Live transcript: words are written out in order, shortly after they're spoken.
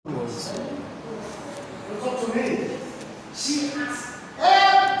to me. She has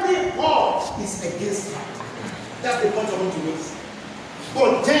every odds is against her. That's the point I want to make.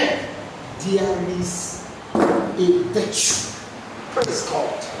 But then there is a virtue. Praise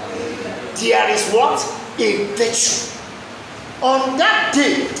God. There is what? A virtue. On that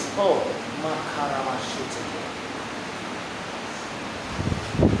day,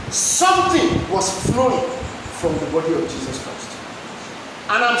 something was flowing from the body of Jesus Christ.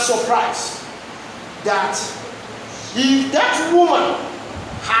 And I'm surprised that if that woman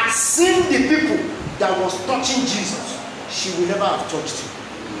had seen the people that was touching Jesus, she would never have touched him.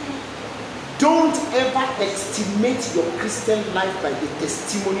 Don't ever estimate your Christian life by the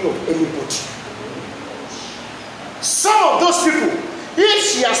testimony of anybody. Some of those people, if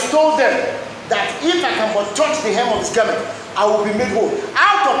she has told them that if I can but touch the hem of his garment, I will be made whole.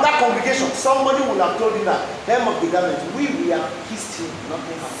 Out of that congregation, somebody will have told him that hem of the garment, we have kissed him,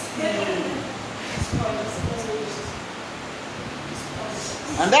 nothing happened.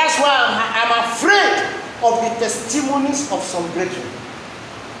 And that's why I'm afraid of the testimonies of some brethren.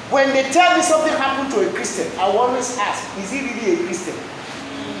 When they tell me something happened to a Christian, I will always ask, is he really a Christian?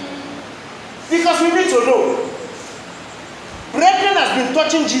 Because we need to know. Brethren has been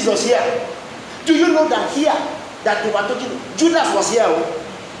touching Jesus here. Do you know that here, that they were touching, Judas was here.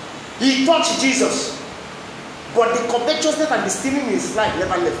 He touched Jesus. But the covetousness and the stealing in his life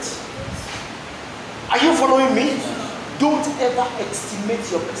never left. Are you following me? Don't ever estimate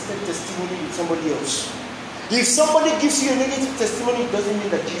your Christian testimony with somebody else. If somebody gives you a negative testimony, it doesn't mean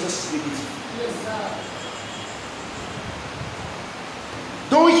that Jesus is negative. Yes, sir.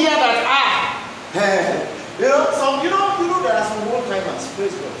 Don't hear that, you know there are some old timers,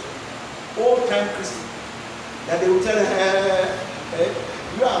 praise God. Old time Christians. That they will tell you,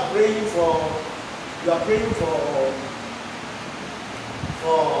 you are praying for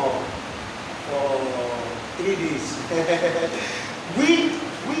 3 days.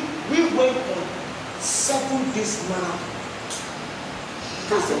 we went on 7 days marathon.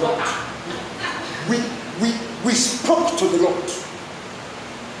 Praise the Lord. We spoke to the Lord.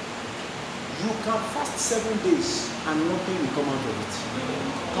 You can fast 7 days and nothing will come out of it.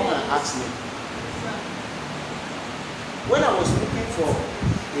 Come and ask me. When I was looking for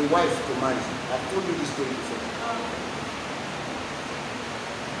a wife to marry, I've told you this story before.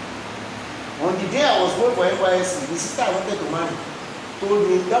 On the day I was going for NYSC, the sister I wanted to marry told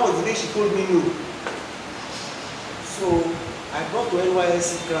me, that was the day she told me no. So I got to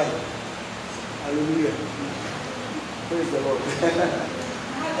NYSC crying. Hallelujah. Praise the Lord.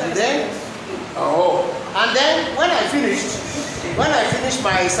 And then when I finished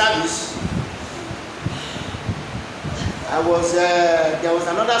my service, there was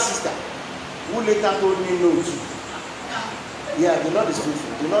another sister who later told me no too. Yeah, the Lord is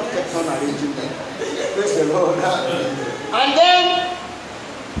faithful. The Lord kept on arranging them. Praise the Lord. And then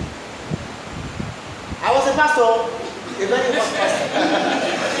I was a pastor, a very hot pastor.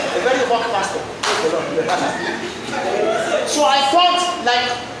 A very hot pastor. Praise the Lord. So I thought,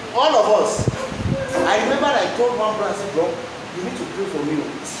 like all of us, I remember I told one brother, I said, bro, you need to pray for me.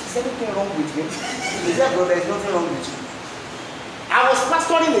 Is anything wrong with me? He said, bro, there is nothing wrong with you. I was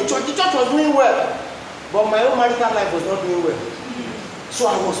pastoring a church. The church was doing well, but my own marital life was not doing well. So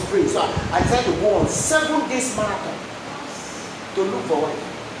I was praying. So I tried to go on 7 days marathon to look for wife.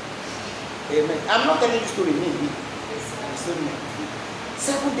 Amen. I'm not telling you the story. Me.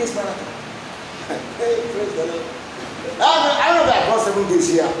 7 days marathon. Hey, praise the Lord. I know that I got 7 days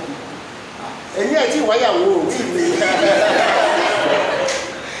here. And yet, I think why I will.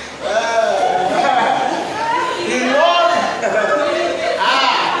 The Lord.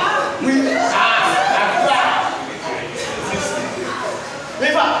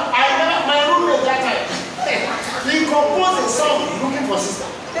 My roommate that time, he composed a song looking for sister.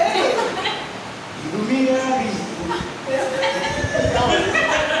 Illuminati.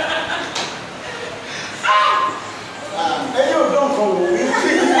 And you don't come with.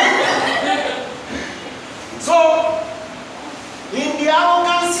 So, in the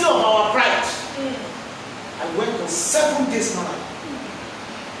arrogancy of our pride, I went on 7 days marathon.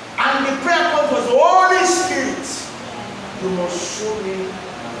 And the prayer point was, Holy Spirit, you must show me.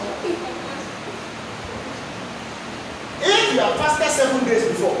 If you have fasted 7 days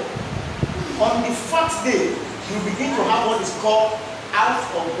before, on the 4th day, you begin to have what is called out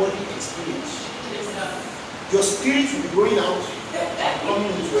of body experience. Your spirit will be going out and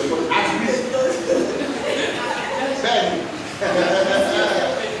coming into your body as we.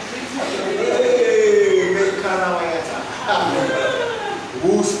 We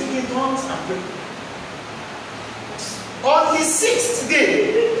will speak in tongues and pray. On the 6th day,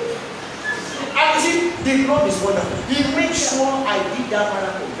 and you see, the The Lord is wonderful. He made sure I did that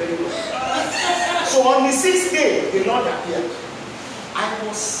miracle very well. So on the 6th day, the Lord appeared. I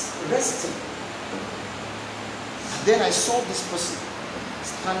was resting. Then I saw this person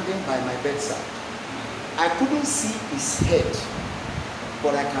standing by my bedside. I couldn't see his head,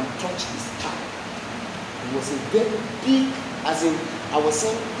 but I can touch his thigh. It was a very big, as in, I was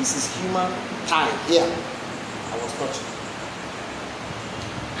saying, this is human thigh here. I was touching.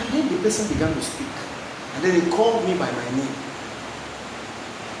 And then the person began to speak. And then he called me by my name.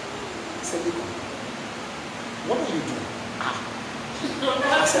 He said, what are you doing?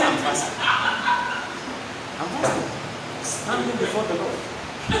 I said, I'm fasting. I'm fasting. Standing before the Lord.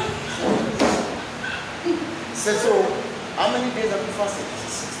 He said, so, how many days have you fasted? He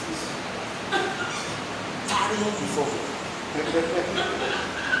said, 6 days. Tarrying before me.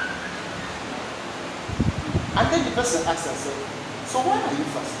 And then the person asked and said, so why are you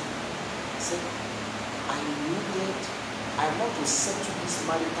fasting? He said, I want to settle this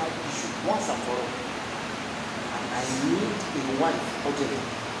marital issue once and for all. And I need a wife urgently.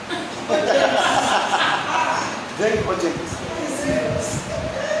 Very urgent.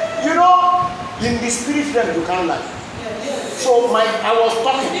 You know, in the spirit realm you can't lie. So I was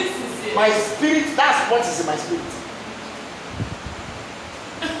talking. My spirit, that's what is in my spirit.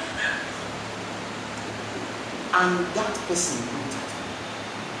 And that person looked at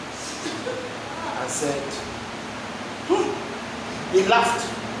me and said, he laughed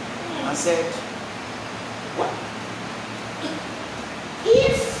and said, well,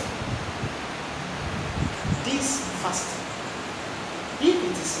 if this fasting, if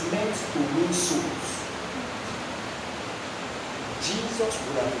it is meant to win souls, Jesus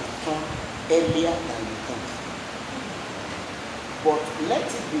would have returned earlier than you think. But let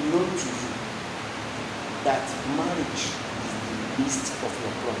it be known to you that marriage is the least of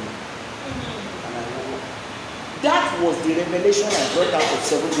your problem. And I know that was the revelation I brought out of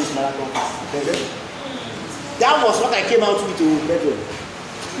 7 days marathon fasting. That was what I came out with to bedroom.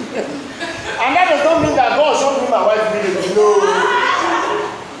 And that does not mean that God showed me my wife immediately. No.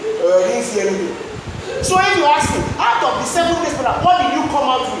 I didn't see anything. So if you ask me, out of the 7 days marathon, what did you come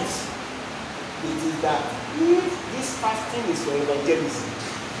out with? It is that if this fasting is for evangelism,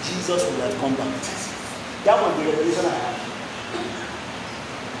 Jesus will have come back. That was the revelation I had.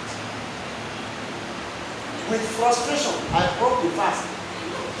 With frustration, I broke the fast.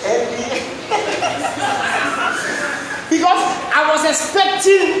 Because I was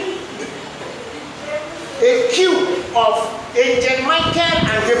expecting a queue of Angel Michael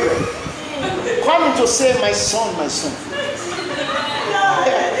and Gabriel coming to say, my son, my son.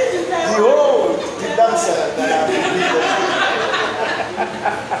 Behold, the dancer that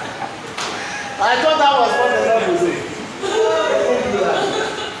I thought that was what the Lord was saying.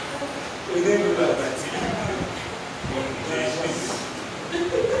 We didn't do that.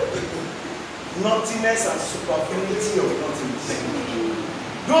 Nothingness and superfluity of nothingness.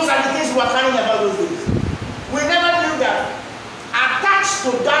 Those are the things we were carrying about those days. We never knew that attached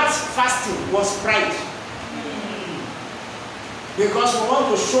to that fasting was pride. Because we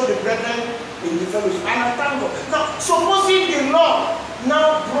want to show the brethren in the fellowship. And I thank God. Now, supposing the Lord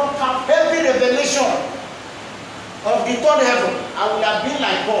now brought up every revelation of the third heaven, I would have been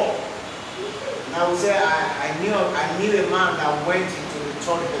like Paul. And I would say, I knew a man that went into the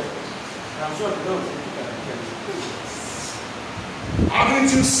third heaven. And I'm sure the Lord will look at him.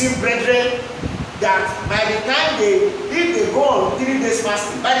 Haven't you seen, brethren, that by the time if they go on 3 days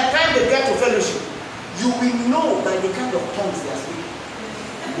fasting, by the time they get to fellowship, you will know by the kind of tongues they are speaking.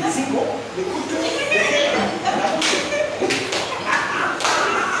 They sing, oh, they could do it.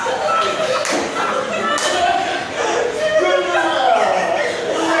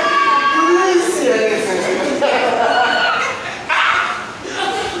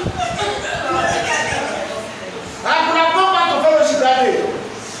 I could have gone back to fellowship that day.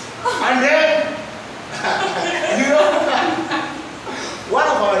 And then, you know, one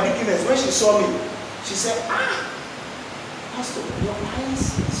of our deaconess, when she saw me, she said, Pastor, your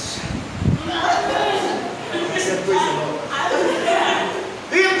eyes is shining. I said, praise the Lord.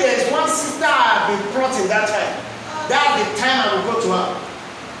 If there is one sister I have been brought in that time, that's the time I will go to her.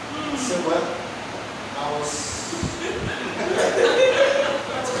 I said, well, I was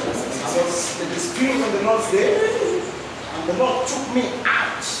the Spirit of the Lord there, and the Lord took me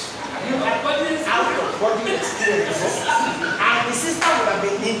out. Out of body experience before. And the sister would have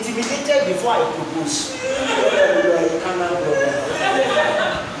been intimidated before I proposed.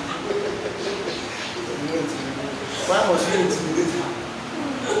 Why must you intimidate her?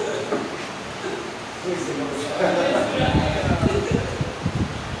 Praise the Lord.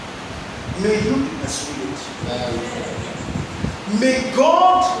 May you be persuaded. May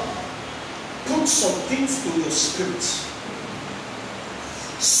God put some things in your spirit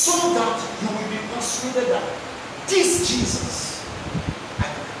so that you will be persuaded that this Jesus,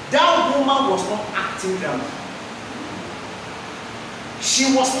 that woman was not acting wrong.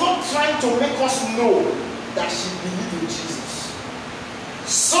 She was not trying to make us know that she believed in Jesus.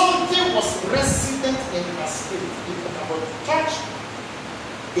 Something was resident in her spirit. If you about to touch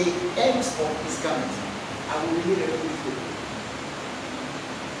the ends of his garment, I will remain a little.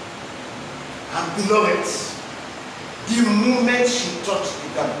 And beloved, the moment she touched the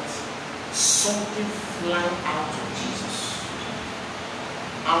garment, something flew out of Jesus.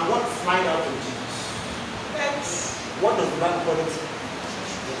 And what flew out of Jesus? What does the Bible call it?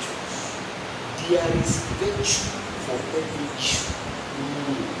 There is virtue for every issue.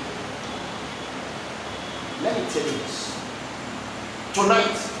 Let me tell you this.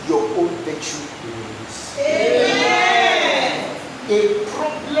 Tonight, your own virtue will release. Amen. A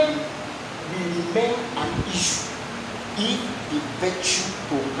problem will remain an issue if the virtue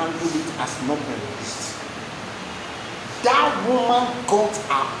to handle it has not been released. That woman got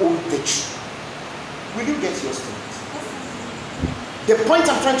her own virtue. Will you get yours tonight? The point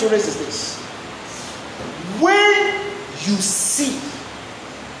I'm trying to raise is this. When you see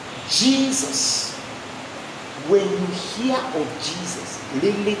Jesus, when you hear of Jesus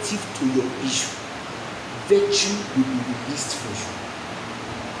relative to your issue, virtue will be released for you.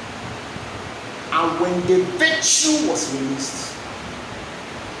 And when the virtue was released,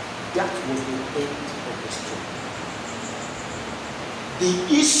 that was the end of the story. The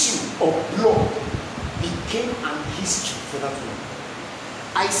issue of blood became an history for that woman.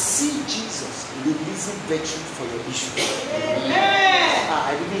 I see Jesus releasing virtue for your issue. Amen.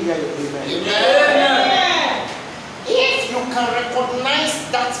 I didn't hear your amen. Amen. If you can recognize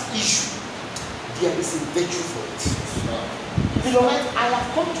that issue, there is a virtue for it. Beloved, I have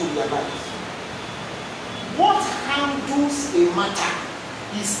come to realize what handles a matter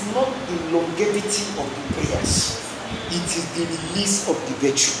is not the longevity of the prayers, it is the release of the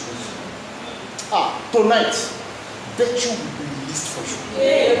virtue. Tonight, virtue will be released for you.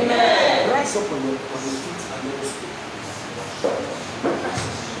 Amen. Rise up on your feet and let us pray.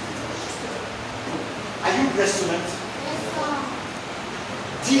 Are you blessed tonight?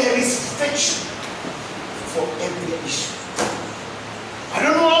 There is virtue for every issue. I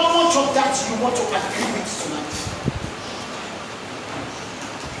don't know how much of that you want to agree with tonight.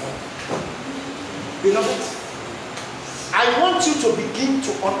 Beloved, I want you to begin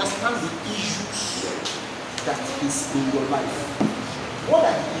to understand the issues that is in your life. What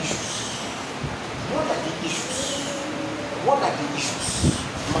are the issues? What are the issues? What are the issues?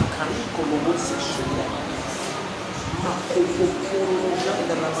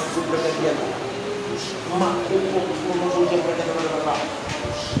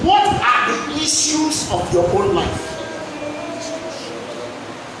 What are the issues of your own life?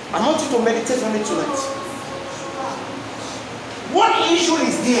 I want you to meditate on it tonight. What issue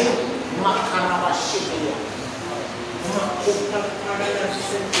is there?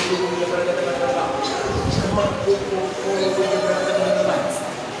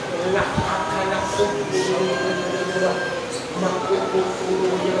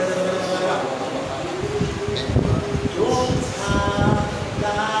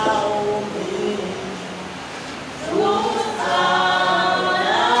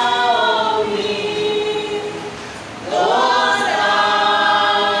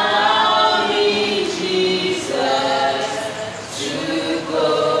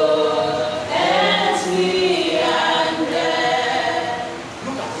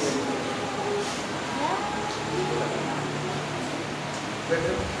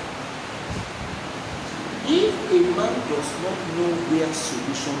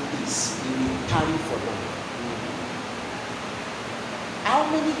 Solution is he will tarry for long. How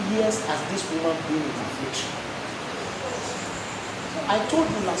many years has this woman been in affliction? I told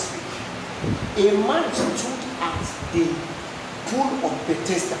you last week, a man stood at the pool of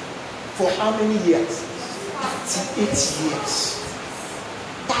Bethesda for how many years? 38 years.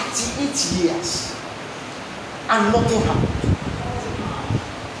 38 years. And nothing happened.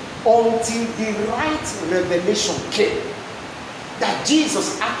 Until the right revelation came. That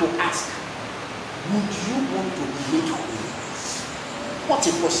Jesus had to ask, would you want to be made whole? What a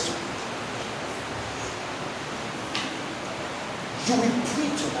question. You will pray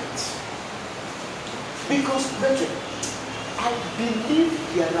tonight. Because, brethren, I believe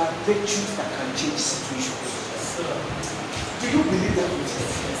there are virtues that can change situations. Do you believe that?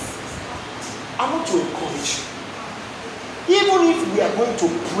 I want to encourage you. Even if we are going to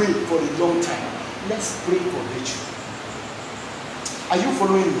pray for a long time, Let's pray for virtue. Are you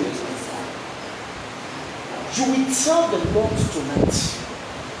following me? You will tell the Lord tonight,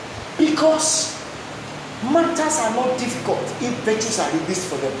 because matters are not difficult if virtues are released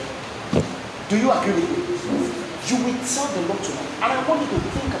for them. Do you agree with me? You will tell the Lord tonight, and I want you to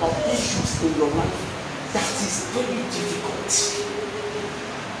think about issues in your life that is very difficult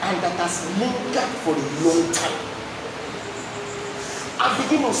and that has lingered for a long time. And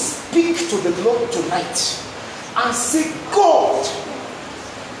begin to speak to the Lord tonight and say, God,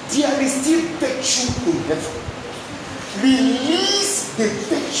 there is still virtue in heaven. Release the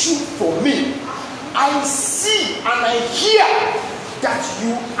virtue for me. I see and I hear that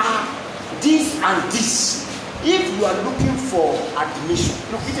you are this and this. If you are looking for admission,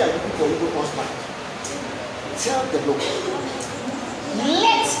 look, if you are looking for your husband, tell the Lord,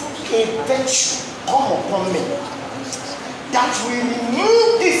 let a virtue come upon me that will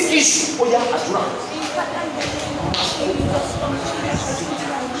remove this issue. Oh yeah, that's right.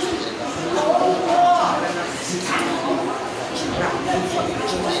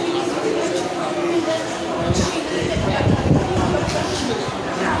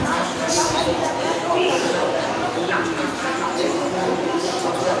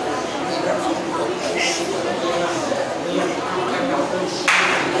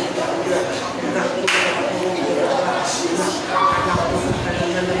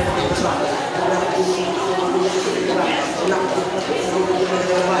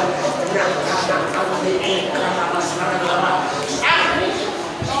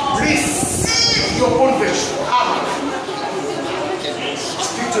 Receive your own virtue.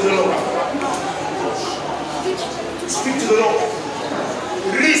 Speak to the Lord. Speak to the Lord.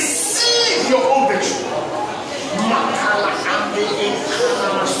 Receive your own virtue. Makala ambe enkana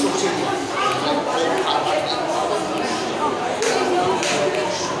masote.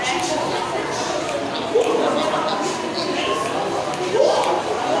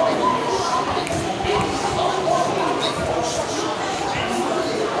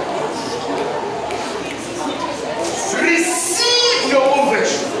 Receive your own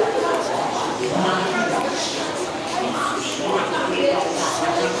virtue.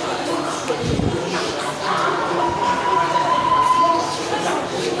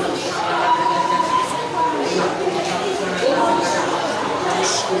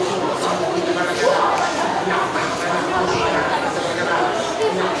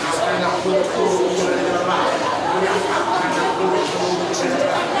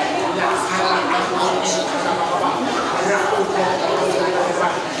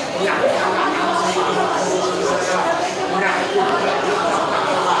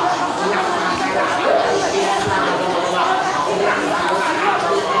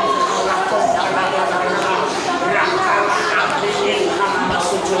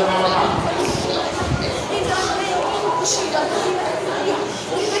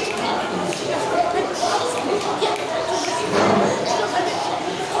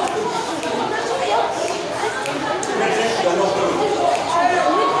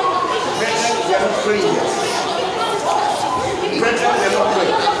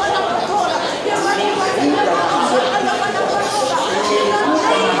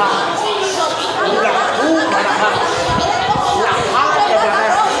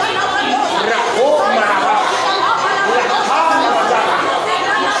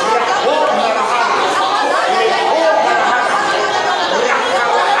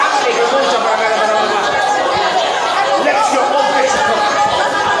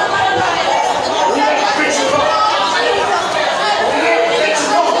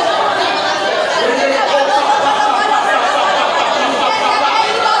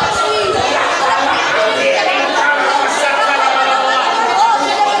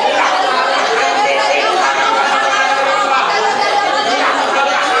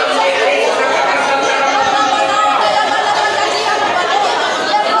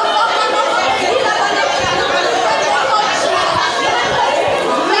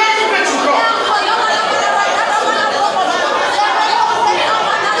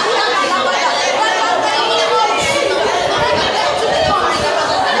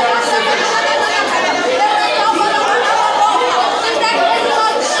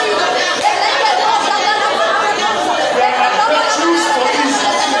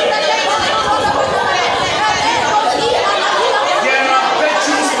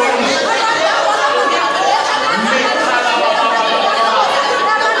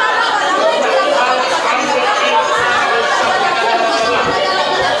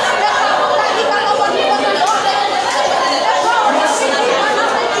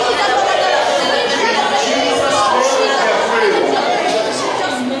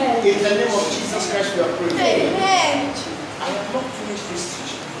 you are praying. Amen. I have not finished this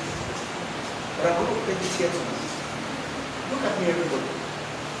teaching, but I'm going to take it here tonight. Look at me, everybody.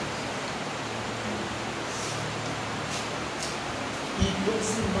 It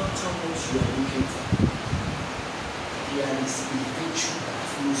doesn't matter what you are looking for. There is a virtue that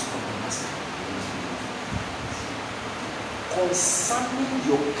flows from the master. Concerning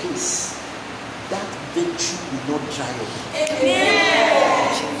your case, that virtue will not dry up.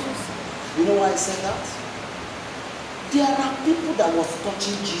 Amen. You know why I said that? There are people that was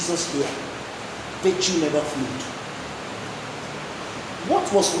touching Jesus here. Virtue never flowed.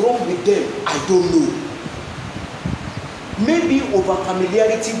 What was wrong with them? I don't know. Maybe over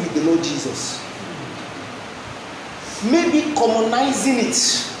familiarity with the Lord Jesus. Maybe commonizing it.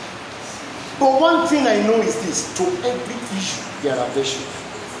 But one thing I know is this: to every issue there are virtues.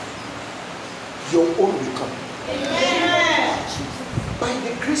 Your own will come. Amen. By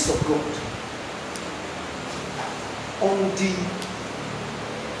the grace of God,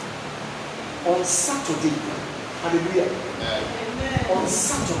 on Saturday, hallelujah. Amen. On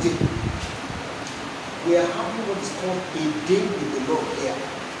Saturday, we are having what is called a day with the Lord here.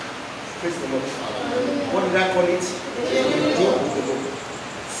 Praise the Lord. What did I call it? A day with the Lord.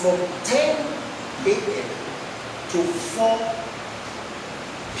 From 10 a.m. to 4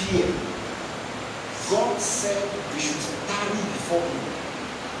 p.m. God said we should tarry before Him.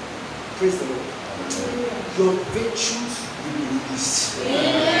 Praise the Lord. Your virtues will be released. You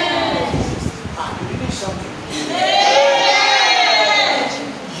didn't shout it.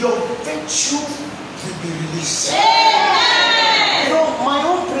 Your virtue will be released. You know, my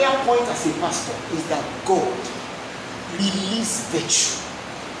own prayer point as a pastor is that God release virtue.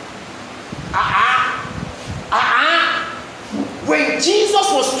 When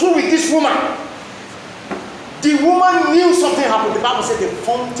Jesus was through with this woman, the woman knew something happened. The Bible said the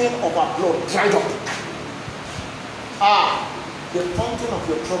fountain of her blood dried up. The fountain of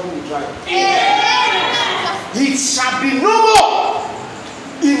your trouble will dry up. It shall be no more.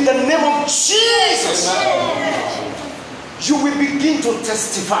 In the name of Jesus. You will begin to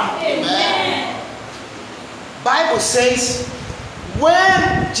testify. Amen. Bible says,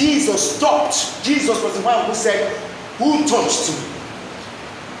 when Jesus stopped, Jesus was the one who said, "Who touched me?"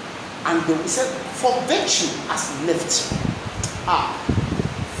 And he said, "For virtue has left."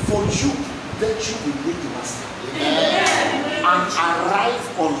 For you, virtue will lead the master. Amen. And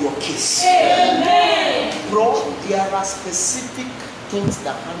arrive on your case. Amen. Bro, there are specific things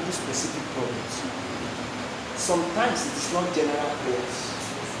that handle specific problems. Sometimes it is not general prayers.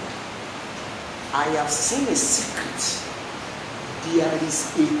 I have seen a secret. There is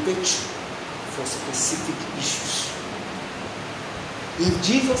a virtue for specific issues. If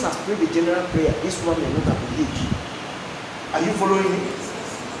Jesus has prayed a general prayer, this one may not have been healed. Are you following me?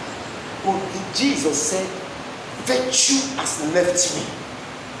 But Jesus said, "Virtue has left me."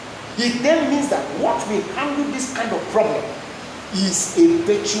 It then means that what will handle this kind of problem is a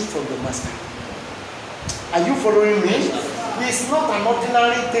virtue from the master. Are you following me? It's not an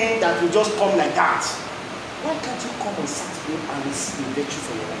ordinary thing that will just come like that. Why can't you come on Saturday and receive a virtue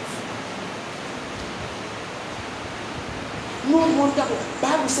for your life? No wonder the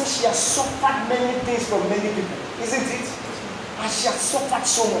Bible says she has suffered many things from many people, isn't it? And she has suffered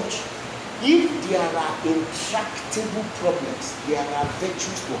so much. If there are intractable problems, there are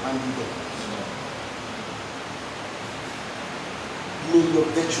virtues to handle them. May your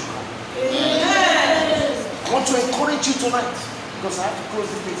virtue come. Amen. I want to encourage you tonight, because I have to close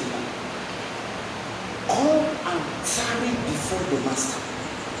this meeting now. Come and tarry before the master.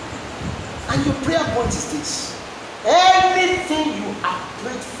 And your prayer point is this: anything you have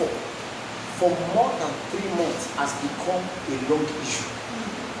prayed for more than 3 months has become a long issue.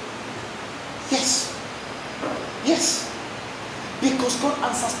 Yes. Yes. Because God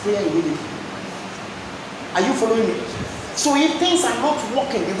answers prayer immediately. Are you following me? So if things are not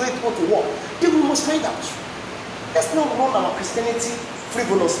working the way it ought to work, then we must find out. Let's not run our Christianity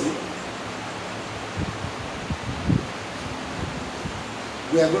frivolously.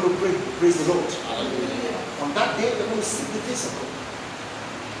 We are going to pray, praise the Lord. Hallelujah. On that day, we're going to seek the face of God.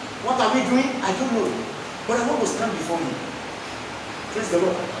 What are we doing? I don't know. But I want to stand before Him. Praise the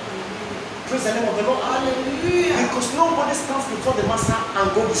Lord. Praise the name of the Lord. Hallelujah. Because nobody stands before the master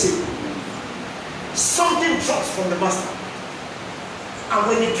and go the same. Something drops from the master. And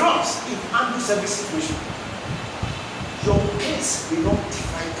when it drops, it handles every situation. Your case will not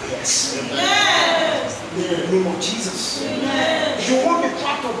defy prayers. Yes. In the name of Jesus. Yes. You won't be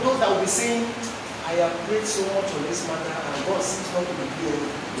part of those that will be saying, "I have prayed so much on this matter and God seems not to be doing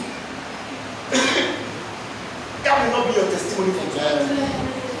anything." That will not be your testimony from God.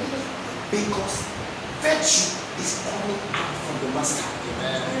 Because virtue is coming out from the master.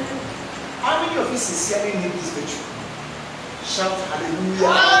 Amen. How many of you sincerely need this virtue? Shout hallelujah.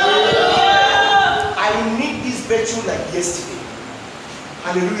 Hallelujah. I need this virtue like yesterday.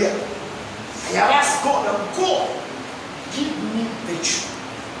 Hallelujah. I have asked God, God, give me virtue.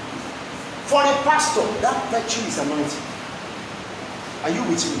 For a pastor, that virtue is anointing. Are you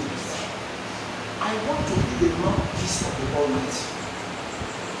with me? I want to be the mouthpiece of the Almighty.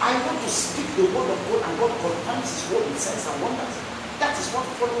 I want to speak the word of God, and God confirms His word with signs and wonders. That is what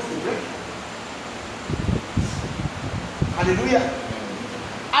follows the bread. Hallelujah.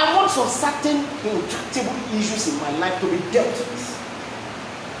 I want some certain intractable issues in my life to be dealt with.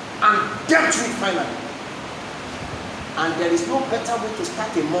 And dealt with finally. And there is no better way to start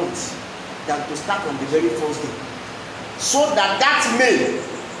a month than to start on the very first day. So that May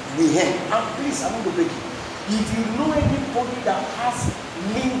we end. And please, I want to beg you. If you know anybody that has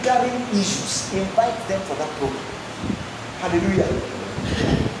lingering issues, invite them for that program. Hallelujah.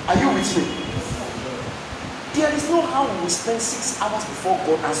 Are you with me? There is no how we will spend 6 hours before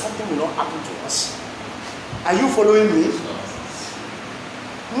God and something will not happen to us. Are you following me?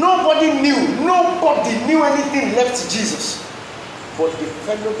 Nobody knew anything left Jesus. But the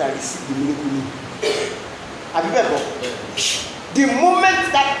fellow that received the miracle knew. Have you ever? The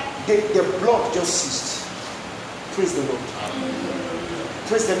moment that the blood just ceased, praise the Lord.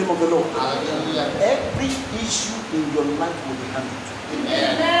 Praise the name of the Lord. Every issue in your life will be handled.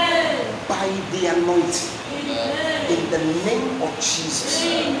 Amen. By the anointing. Amen. In the name of Jesus.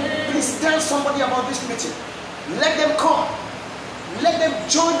 Amen. Please tell somebody about this meeting. Let them come. Let them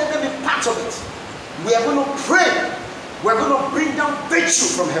join. Let them be part of it. We are going to pray. We are going to bring down virtue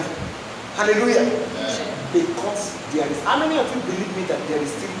from heaven. Hallelujah. Amen. Because there is. How many of you believe me that there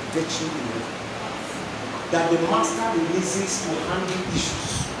is still virtue in heaven? That the master releases to handle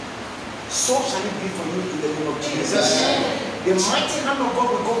issues. So shall it be for you in the name of Jesus. Amen. The mighty hand of God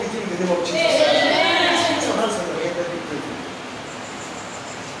will go with you in the name of Jesus. Put your hands on your head, let me pray.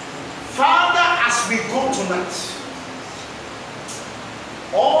 Father, as we go tonight,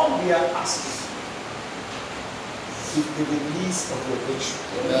 all we are asking is the release of your virtue.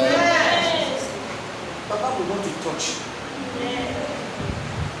 Papa, we want to touch you.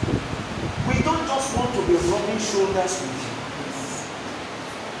 We don't just want to be rubbing shoulders with you.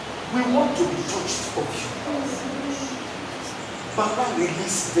 We want to be touched of you. Papa,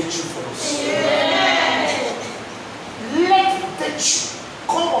 release virtue for us. Let virtue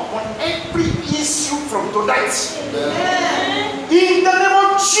come upon every issue from tonight. In the name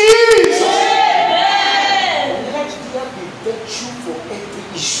of Jesus. Let there be virtue for every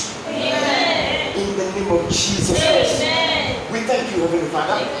issue. In the name of Jesus Christ. We thank you, Heavenly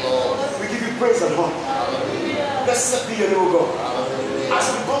Father. We give you praise and honor. Blessed be your name, O God. As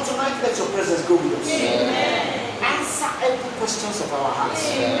we go tonight, let your presence go with us. Answer every questions of our hearts.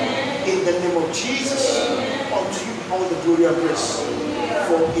 In the name of Jesus, unto you be all the glory and praise.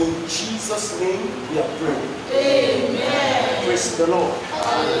 For in Jesus' name we are praying. Amen. Praise the Lord.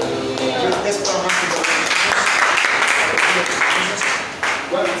 Let's put our hands together.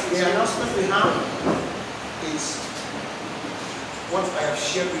 Well, the announcement we have is what I have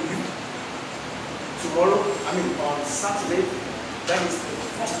shared with you. Tomorrow, on Saturday, that is the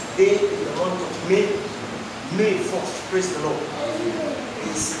first day in the month of May. May 1st, praise the Lord.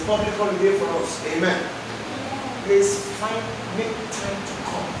 It's a public holiday for us. Amen. Please make time to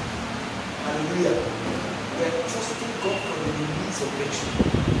come. Hallelujah. We are trusting God for the release of virtue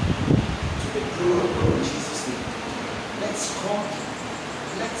to the glory of God in Jesus' name. Let's come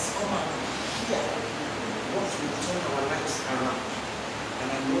and hear what will turn our lives around. And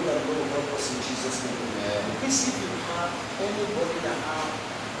I know that God will help us in Jesus' name. Please, if you have anybody that have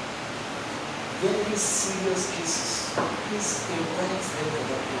very serious cases, please invite them for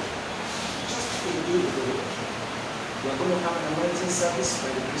that day. Just engage with the Lord. We are going to have an anointing service by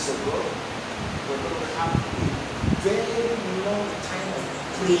the grace of God. We are going to have a very long time of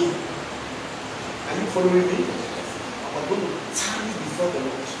praying. Are you following me? We are going to tarry before the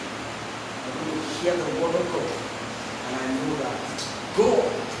Lord. We are going to hear the word of God. And I know that God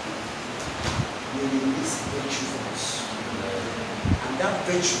will release virtue for us. And that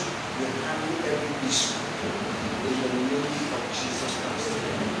virtue will handle every issue in the name of Jesus Christ.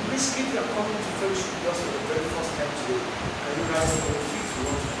 Please, if you are coming to fellowship with us for the very first time today, and you guys know if you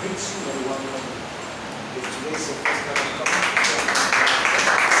want to greet you or you want to come, if today is your first time coming,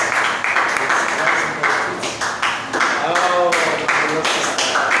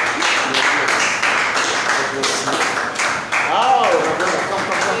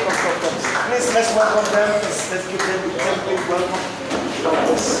 please, let's welcome them. Let's give them a welcome. God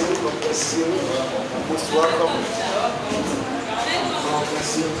bless you. bless you. You're most welcome. God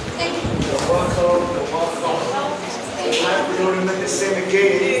bless you. You're welcome. You're welcome. Life will not remain the same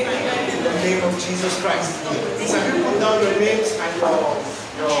again. In the name of Jesus Christ. So if you put down your names and your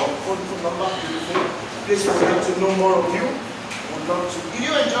phone number, please we'd like to know more of you. We'd love to. Did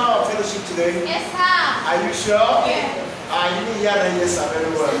you enjoy our fellowship today? Yes, sir. Are you sure? Yes. You didn't hear that yes, sir, very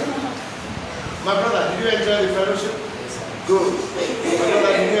well. My brother, did you enjoy the fellowship? Good. My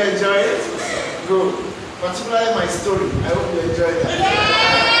brother, did you enjoy it? Good. Particularly my story. I hope you enjoyed that.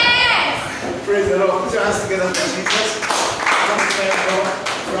 Yes. Praise the Lord. Put your hands together for Jesus. I want to thank God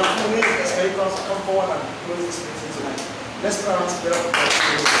for our coming. Let's make us come forward and close this meeting tonight. Let's put our hands together for God.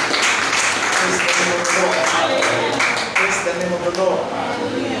 Praise the name of the Lord. Praise the name of the Lord.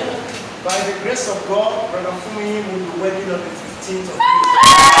 By the grace of God, Brother Fumi will be wedding on the 15th of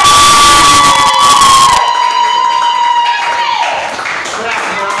April.